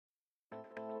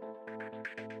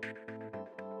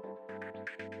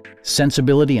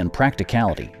Sensibility and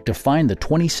practicality define the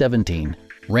 2017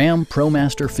 Ram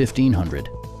ProMaster 1500.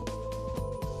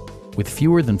 With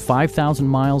fewer than 5,000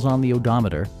 miles on the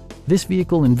odometer, this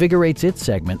vehicle invigorates its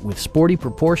segment with sporty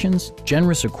proportions,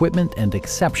 generous equipment, and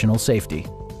exceptional safety.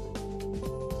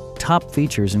 Top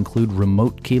features include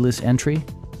remote keyless entry,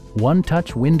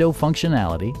 one-touch window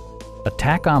functionality, a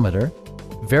tachometer,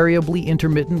 variably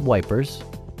intermittent wipers,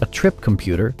 a trip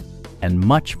computer, and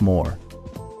much more.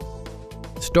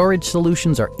 Storage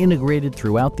solutions are integrated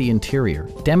throughout the interior,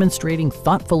 demonstrating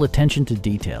thoughtful attention to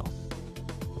detail.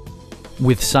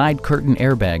 With side curtain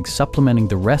airbags supplementing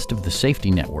the rest of the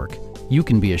safety network, you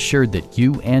can be assured that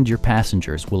you and your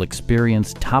passengers will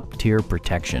experience top-tier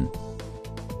protection.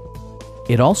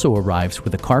 It also arrives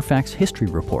with a Carfax history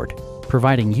report,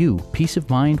 providing you peace of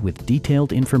mind with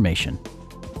detailed information.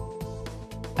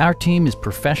 Our team is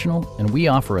professional and we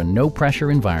offer a no-pressure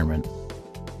environment.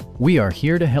 We are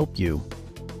here to help you.